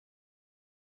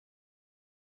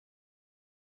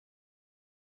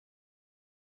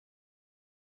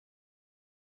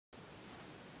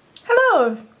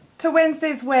Hello to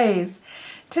Wednesday's Ways.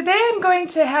 Today I'm going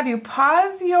to have you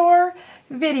pause your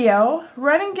video,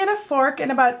 run and get a fork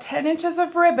and about 10 inches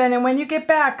of ribbon, and when you get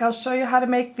back I'll show you how to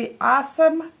make the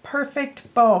awesome,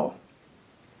 perfect bow.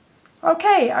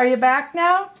 Okay, are you back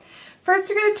now? First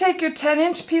you're going to take your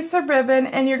 10-inch piece of ribbon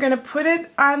and you're going to put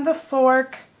it on the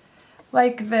fork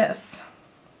like this.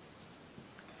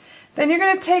 Then you're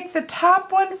going to take the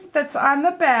top one that's on the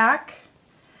back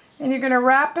and you're going to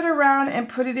wrap it around and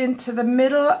put it into the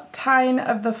middle tine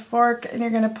of the fork, and you're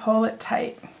going to pull it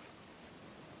tight.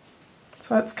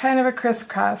 So it's kind of a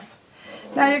crisscross.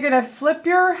 Now you're going to flip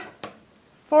your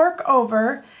fork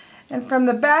over, and from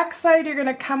the back side you're going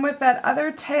to come with that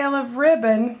other tail of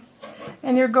ribbon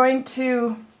and you're going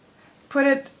to put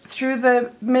it through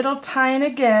the middle tine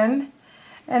again,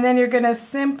 and then you're going to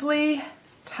simply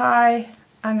tie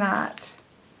a knot.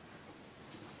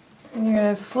 And you're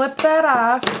going to slip that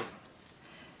off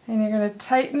and you're going to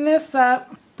tighten this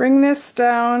up, bring this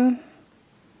down,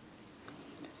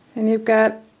 and you've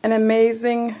got an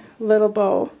amazing little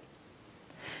bow.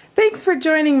 Thanks for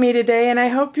joining me today, and I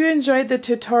hope you enjoyed the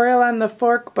tutorial on the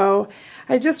fork bow.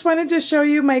 I just wanted to show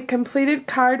you my completed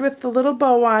card with the little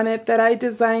bow on it that I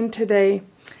designed today.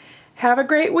 Have a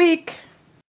great week!